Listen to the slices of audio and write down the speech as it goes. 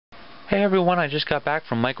Hey everyone, I just got back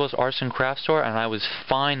from Michael's Arts and Craft Store and I was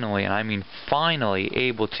finally, and I mean finally,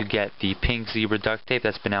 able to get the pink zebra duct tape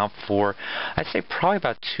that's been out for, I'd say probably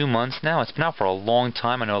about 2 months now. It's been out for a long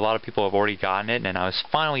time. I know a lot of people have already gotten it, and I was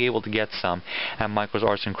finally able to get some at Michael's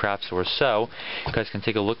Arts and Craft Store. So, you guys can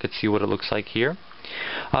take a look and see what it looks like here.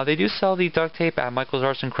 They do sell the duct tape at Michael's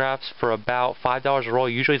Arts and Crafts for about $5 a roll.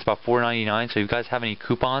 Usually it's about $4.99. So if you guys have any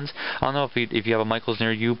coupons, I don't know if you have a Michael's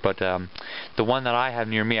near you, but the one that I have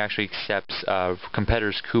near me actually accepts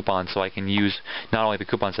competitors' coupons, so I can use not only the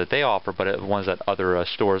coupons that they offer, but the ones that other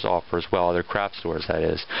stores offer as well, other craft stores, that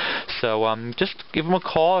is. So just give them a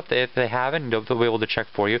call if they haven't, and they'll be able to check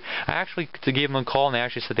for you. I actually gave them a call, and they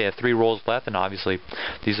actually said they had 3 rolls left, and obviously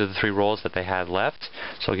these are the 3 rolls that they had left.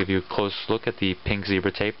 So I'll give you a close look at the pink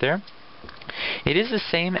zebra tape there. It is the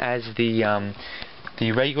same as the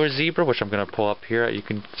regular zebra, which I'm going to pull up here. You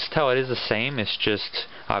can tell it is the same. It's just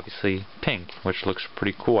obviously pink, which looks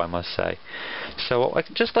pretty cool, I must say. So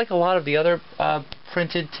just like a lot of the other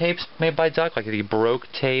printed tapes made by Duck, like the Baroque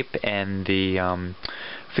tape and the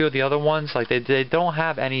few of the other ones, like they don't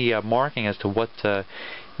have any marking as to what the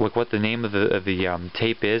name of the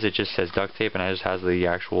tape is. It just says duct tape, and it just has the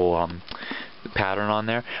actual pattern on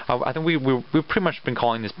there. I think we've pretty much been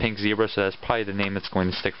calling this pink zebra, so that's probably the name that's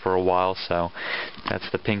going to stick for a while. So that's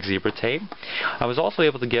the pink zebra tape. I was also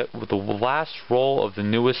able to get the last roll of the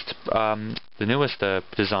newest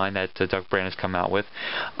design that Duck brand has come out with.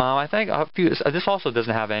 I think this also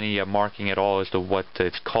doesn't have any marking at all as to what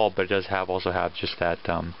it's called, but it does also have just that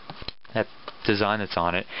design that's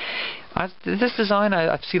on it. This design,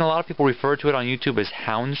 I've seen a lot of people refer to it on YouTube as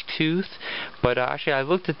Hound's Tooth, but actually I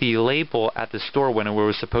looked at the label at the store when it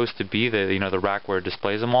was supposed to be the rack where it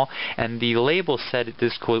displays them all, and the label said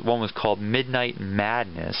this one was called Midnight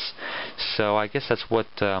Madness. So I guess that's what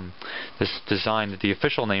this design, the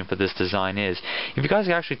official name for this design is. If you guys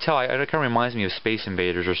can actually tell, it kind of reminds me of Space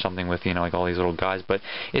Invaders or something with like all these little guys, but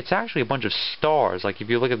it's actually a bunch of stars. Like if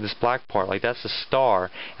you look at this black part, like that's a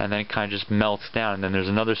star, and then it kind of just melts down, and then there's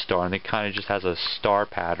another star, and it kind of just has a star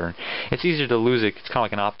pattern. It's easier to lose it. It's kind of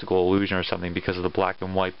like an optical illusion or something because of the black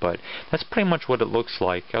and white, but that's pretty much what it looks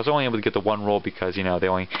like. I was only able to get the 1 roll because they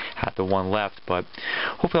only had the 1 left, but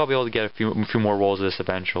hopefully I'll be able to get a few more rolls of this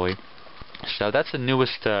eventually. So that's the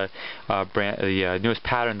newest newest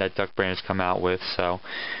pattern that Duck brand has come out with. So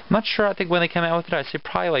I'm not sure. I think when they come out with it, I'd say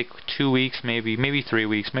probably like 2 weeks, maybe 3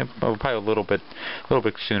 weeks, maybe probably a little bit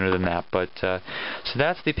sooner than that. But so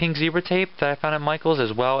that's the pink zebra tape that I found at Michael's,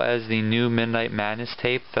 as well as the new Midnight Madness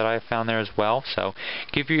tape that I found there as well. So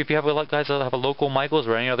if you have a local Michael's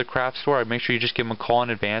or any other craft store, I'd make sure you just give them a call in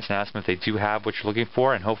advance and ask them if they do have what you're looking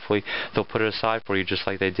for, and hopefully they'll put it aside for you, just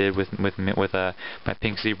like they did with my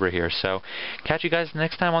pink zebra here. So catch you guys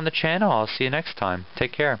next time on the channel. I'll see you next time.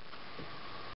 Take care.